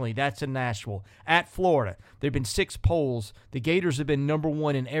nationally. That's in Nashville. At Florida, there have been 6 polls. The Gators have been number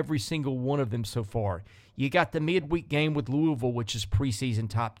 1 in every single one of them so far. You got the midweek game with Louisville, which is preseason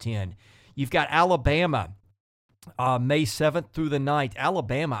top 10. You've got Alabama, May 7th through the 9th.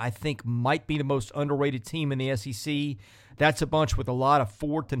 Alabama, I think, might be the most underrated team in the SEC. That's a bunch with a lot of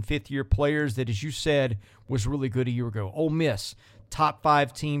 4th and 5th year players that, as you said, was really good a year ago. Ole Miss, top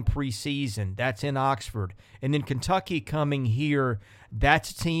 5 team preseason. That's in Oxford. And then Kentucky coming here.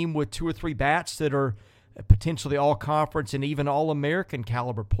 That's a team with 2 or 3 bats that are potentially all-conference and even all-American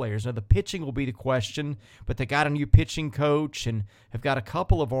caliber players. Now, the pitching will be the question, but they got a new pitching coach and have got a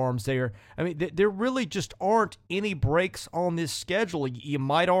couple of arms there. I mean, there really just aren't any breaks on this schedule. You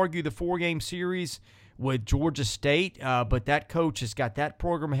might argue the 4-game series with Georgia State, but that coach has got that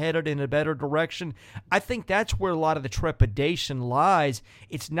program headed in a better direction. I think that's where a lot of the trepidation lies.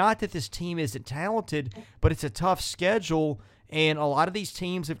 It's not that this team isn't talented, but it's a tough schedule, and a lot of these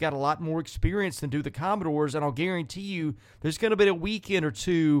teams have got a lot more experience than do the Commodores, and I'll guarantee you there's going to be a weekend or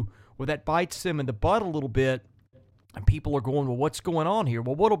 2 where that bites them in the butt a little bit, and people are going, well, what's going on here?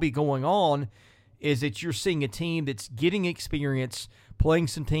 Well, what'll be going on is that you're seeing a team that's getting experience, playing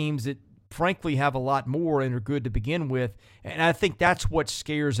some teams that frankly have a lot more and are good to begin with, and I think that's what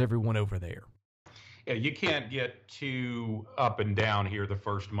scares everyone over there. Yeah, you can't get too up and down here the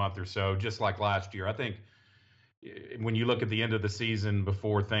first month or so, just like last year. I think when you look at the end of the season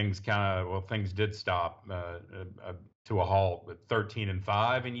before things things did stop to a halt with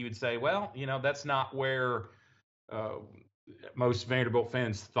 13-5, and you would say, well, that's not where most Vanderbilt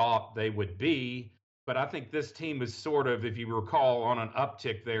fans thought they would be. But I think this team is sort of, if you recall, on an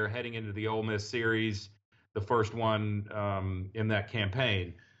uptick there heading into the Ole Miss series, the first one in that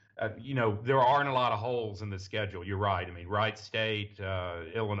campaign. There aren't a lot of holes in the schedule. You're right. I mean, Wright State,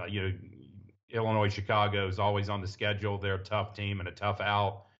 Illinois, Chicago is always on the schedule. They're a tough team and a tough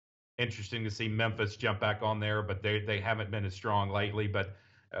out. Interesting to see Memphis jump back on there, but they haven't been as strong lately. But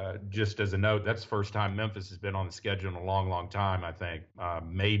just as a note, that's the first time Memphis has been on the schedule in a long, long time, I think.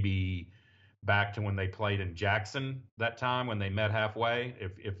 Maybe back to when they played in Jackson that time when they met halfway.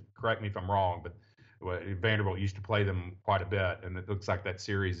 If correct me if I'm wrong, but Vanderbilt used to play them quite a bit, and it looks like that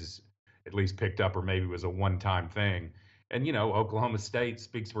series is at least picked up, or maybe was a one-time thing. And Oklahoma State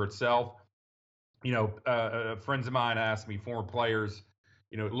speaks for itself. Friends of mine asked me, former players,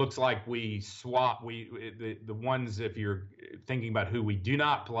 it looks like we swap. The ones, if you're thinking about who we do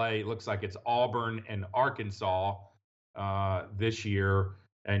not play, it looks like it's Auburn and Arkansas this year.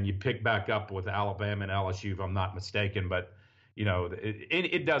 And you pick back up with Alabama and LSU, if I'm not mistaken. But,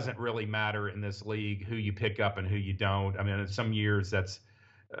 it doesn't really matter in this league who you pick up and who you don't. I mean, in some years that's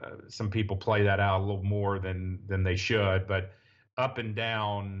some people play that out a little more than they should. But up and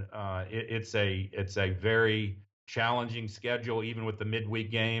down, it's a very challenging schedule, even with the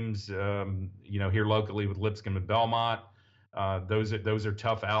midweek games. Here locally with Lipscomb and Belmont, those are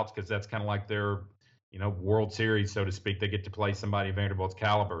tough outs because that's kind of like their World Series, so to speak. They get to play somebody of Vanderbilt's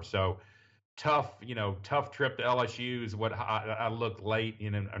caliber. So tough trip to LSU is what I looked late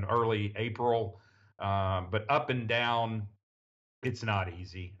in an early April. But up and down, it's not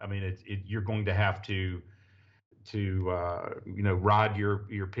easy. I mean, you're going to have to ride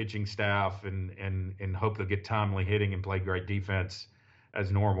your pitching staff and hope they'll get timely hitting and play great defense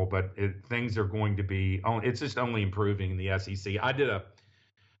as normal. But things are going to be it's just only improving in the SEC. I did a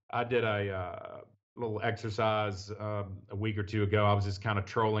little exercise a week or two ago. I was just kind of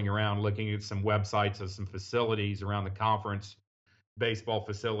trolling around looking at some websites of some facilities around the conference, baseball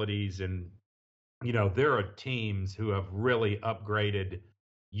facilities, and there are teams who have really upgraded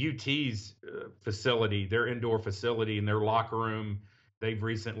UT's facility, their indoor facility, and their locker room. They've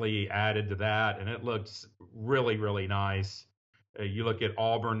recently added to that, and it looks really, really nice. You look at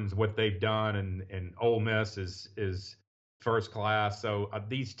Auburn's, what they've done, and Ole Miss is first class. So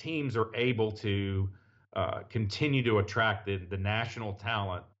these teams are able to continue to attract the national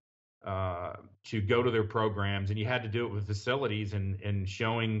talent to go to their programs, and you had to do it with facilities and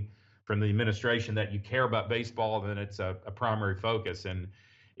showing from the administration that you care about baseball, then it's a primary focus. And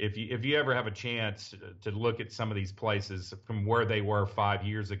if you ever have a chance to look at some of these places from where they were 5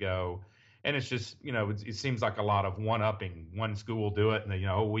 years ago, and it's just it seems like a lot of one-upping. One school will do it,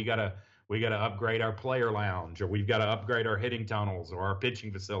 and we gotta upgrade our player lounge, or we've got to upgrade our hitting tunnels, or our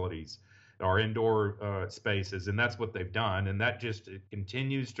pitching facilities, our indoor spaces, and that's what they've done, and that just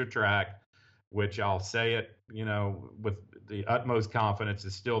continues to attract, which I'll say it with the utmost confidence,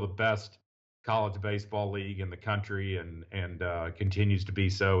 is still the best college baseball league in the country, and continues to be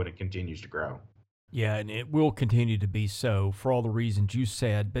so, and it continues to grow. Yeah, and it will continue to be so for all the reasons you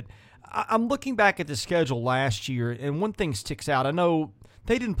said. But I'm looking back at the schedule last year, and one thing sticks out. I know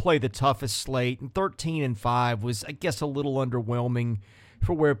they didn't play the toughest slate, and 13-5 was, I guess, a little underwhelming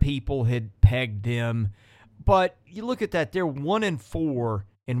for where people had pegged them. But you look at that, they're 1-4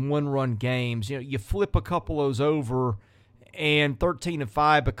 in one-run games. You flip a couple of those over, and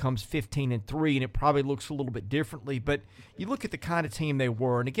 13-5 becomes 15-3, and it probably looks a little bit differently. But you look at the kind of team they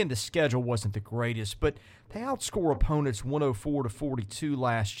were, and again, the schedule wasn't the greatest, but they outscore opponents 104-42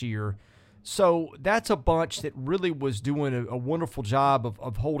 last year. So that's a bunch that really was doing a wonderful job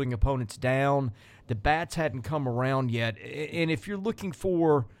of holding opponents down. The bats hadn't come around yet. And if you're looking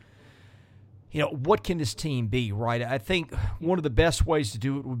for, what can this team be, right? I think one of the best ways to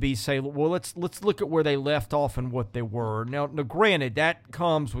do it would be say, well, let's look at where they left off and what they were. Now, granted, that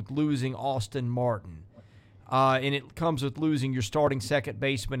comes with losing Austin Martin. And it comes with losing your starting second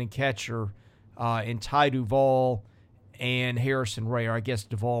baseman and catcher in Ty Duvall and Harrison Ray, or I guess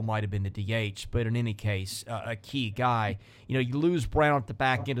Duvall might have been the DH, but in any case, a key guy. You lose Brown at the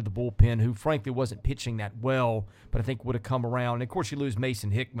back end of the bullpen, who frankly wasn't pitching that well, but I think would have come around. And of course, you lose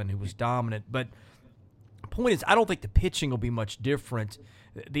Mason Hickman, who was dominant. But the point is, I don't think the pitching will be much different.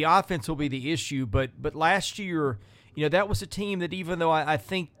 The offense will be the issue, but last year, that was a team that, even though I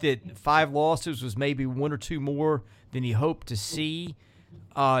think that 5 losses was maybe 1 or 2 more than you hoped to see,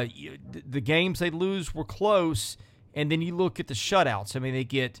 the games they lose were close. And then you look at the shutouts. I mean, they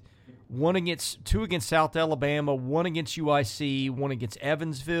get 2 against South Alabama, 1 against UIC, 1 against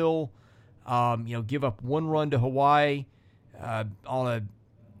Evansville. Give up 1 run to Hawaii on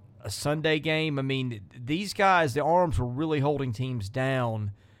a Sunday game. I mean, these guys, the arms were really holding teams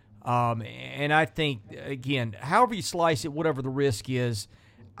down. And I think, again, however you slice it, whatever the risk is,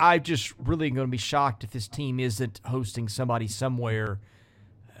 I'm just really going to be shocked if this team isn't hosting somebody somewhere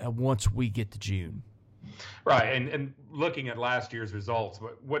once we get to June. Right, and looking at last year's results,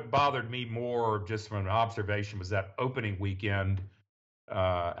 what bothered me more just from an observation was that opening weekend,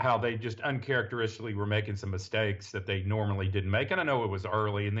 how they just uncharacteristically were making some mistakes that they normally didn't make. And I know it was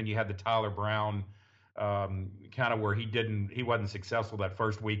early, and then you had the Tyler Brown kind of where he wasn't successful that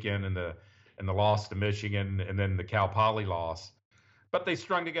first weekend in the loss to Michigan, and then the Cal Poly loss. But they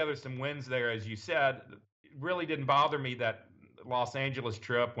strung together some wins there, as you said. It really didn't bother me that Los Angeles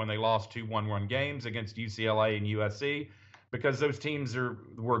trip when they lost 2 1-run games against UCLA and USC, because those teams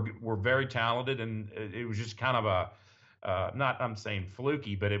were very talented, and it was just kind of a not, I'm saying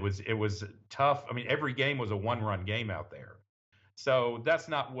fluky, but it was tough. I mean, every game was a 1-run game out there. So that's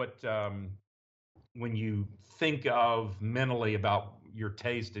not what when you think of mentally about your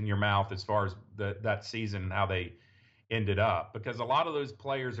taste in your mouth as far as that season and how they ended up, because a lot of those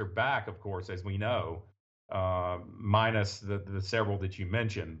players are back, of course, as we know. Minus the several that you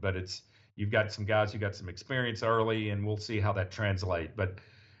mentioned, but you've got some guys who got some experience early, and we'll see how that translates. But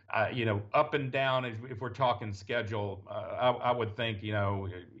up and down, if we're talking schedule, I would think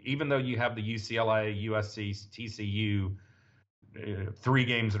even though you have the UCLA, USC, TCU 3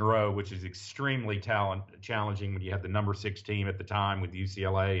 games in a row, which is extremely challenging when you have the number 6 team at the time with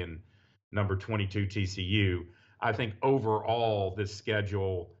UCLA and number 22 TCU. I think overall this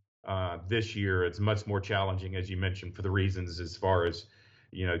schedule this year, it's much more challenging, as you mentioned, for the reasons as far as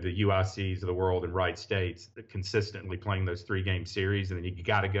the UICs of the world and Wright States consistently playing those 3-game series. And then you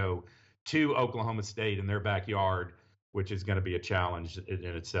got to go to Oklahoma State in their backyard, which is going to be a challenge in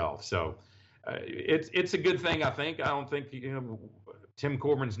itself. So it's a good thing, I think. I don't think, Tim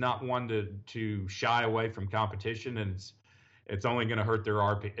Corbin's not one to shy away from competition, and it's only going to hurt their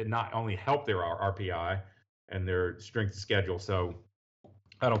not only help their RPI and their strength of schedule. So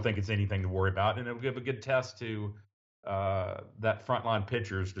I don't think it's anything to worry about, and it'll give a good test to that frontline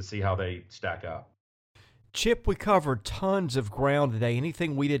pitchers to see how they stack up. Chip, we covered tons of ground today.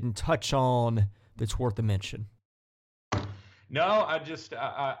 Anything we didn't touch on that's worth a mention? No,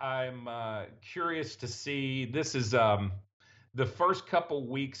 I'm curious to see. This is the first couple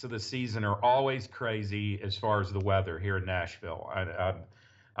weeks of the season are always crazy as far as the weather here in Nashville.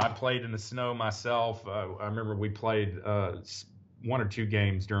 I played in the snow myself. I remember we played 1 or 2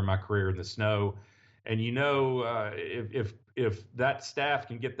 games during my career in the snow. And if that staff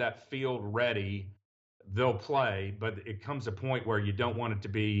can get that field ready, they'll play. But it comes a point where you don't want it to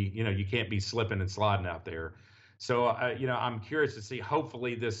be, you can't be slipping and sliding out there. So, I'm curious to see.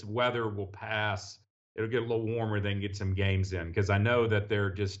 Hopefully this weather will pass. It'll get a little warmer, then get some games in, because I know that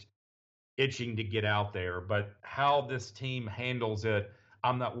they're just itching to get out there. But how this team handles it,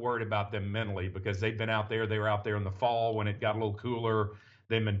 I'm not worried about them mentally, because they've been out there. They were out there in the fall when it got a little cooler.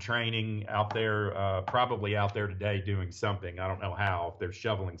 They've been training out there, probably out there today doing something. I don't know how, if they're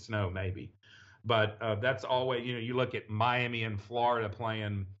shoveling snow maybe. But that's always, you look at Miami and Florida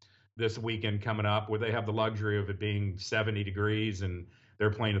playing this weekend coming up, where they have the luxury of it being 70 degrees and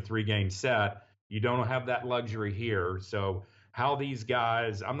they're playing a 3-game set. You don't have that luxury here. So how these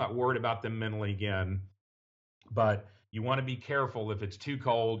guys, I'm not worried about them mentally again, but you want to be careful. If it's too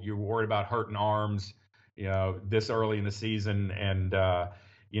cold, you're worried about hurting arms, this early in the season. And,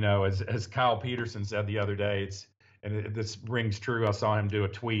 as Kyle Peterson said the other day, this rings true. I saw him do a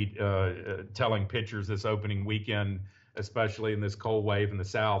tweet telling pitchers this opening weekend, especially in this cold wave in the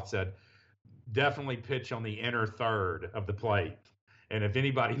South, said, definitely pitch on the inner third of the plate. And if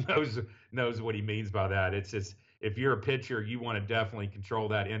anybody knows what he means by that, it's just, if you're a pitcher, you want to definitely control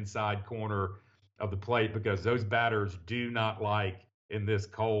that inside corner of the plate, because those batters do not like in this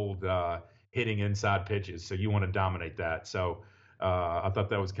cold hitting inside pitches. So you want to dominate that. So I thought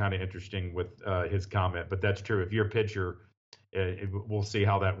that was kind of interesting with his comment, but that's true. If you're a pitcher, we'll see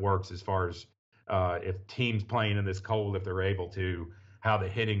how that works as far as if teams playing in this cold, if they're able to, how the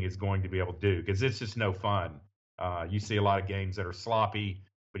hitting is going to be able to do, because it's just no fun. You see a lot of games that are sloppy,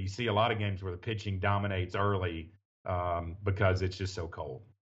 but you see a lot of games where the pitching dominates early because it's just so cold.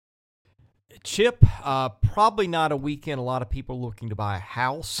 Chip, probably not a weekend a lot of people are looking to buy a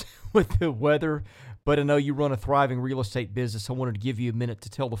house with the weather, but I know you run a thriving real estate business. I wanted to give you a minute to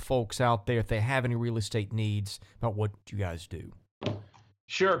tell the folks out there if they have any real estate needs about what you guys do.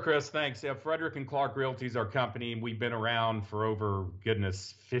 Sure, Chris, thanks. Yeah, Frederick and Clark Realty is our company, and we've been around for over,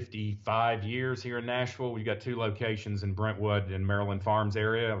 55 years here in Nashville. We've got 2 locations in Brentwood and Maryland Farms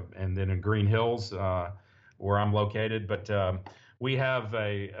area, and then in Green Hills, where I'm located. But we have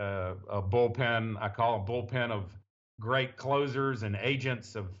a bullpen, I call a bullpen of great closers and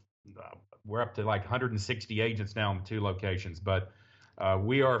agents. We're up to like 160 agents now in the 2 locations. But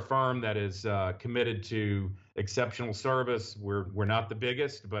we are a firm that is committed to exceptional service. We're not the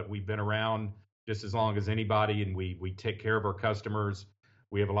biggest, but we've been around just as long as anybody, and we take care of our customers.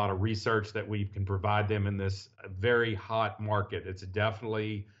 We have a lot of research that we can provide them in this very hot market. It's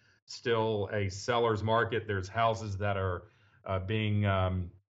definitely still a seller's market. There's houses that are being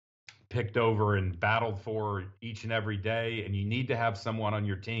picked over and battled for each and every day, and you need to have someone on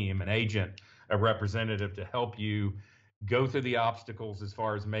your team, an agent, a representative, to help you go through the obstacles as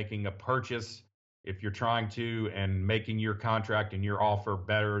far as making a purchase, if you're trying to, and making your contract and your offer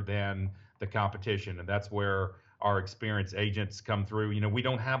better than the competition. And that's where our experienced agents come through. We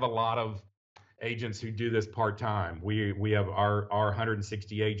don't have a lot of agents who do this part-time. We have our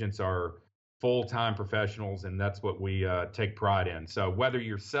 160 agents are full-time professionals, and that's what we take pride in. So whether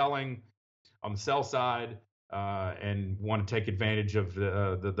you're selling on the sell side and want to take advantage of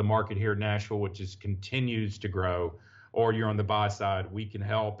the market here in Nashville, which continues to grow, or you're on the buy side, we can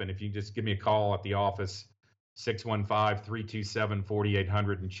help. And if you just give me a call at the office,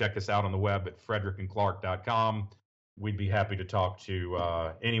 615-327-4800, and check us out on the web at frederickandclark.com. We'd be happy to talk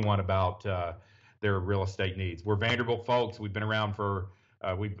to anyone about their real estate needs. We're Vanderbilt folks. We've been around for,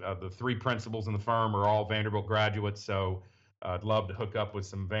 the 3 principals in the firm are all Vanderbilt graduates. So I'd love to hook up with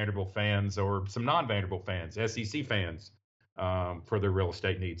some Vanderbilt fans or some non-Vanderbilt fans, SEC fans, for their real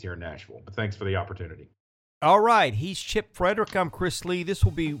estate needs here in Nashville. But thanks for the opportunity. All right, he's Chip Frederick. I'm Chris Lee. This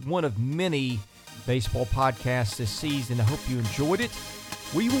will be one of many baseball podcasts this season. I hope you enjoyed it.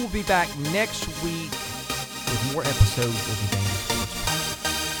 We will be back next week with more episodes of the Vandy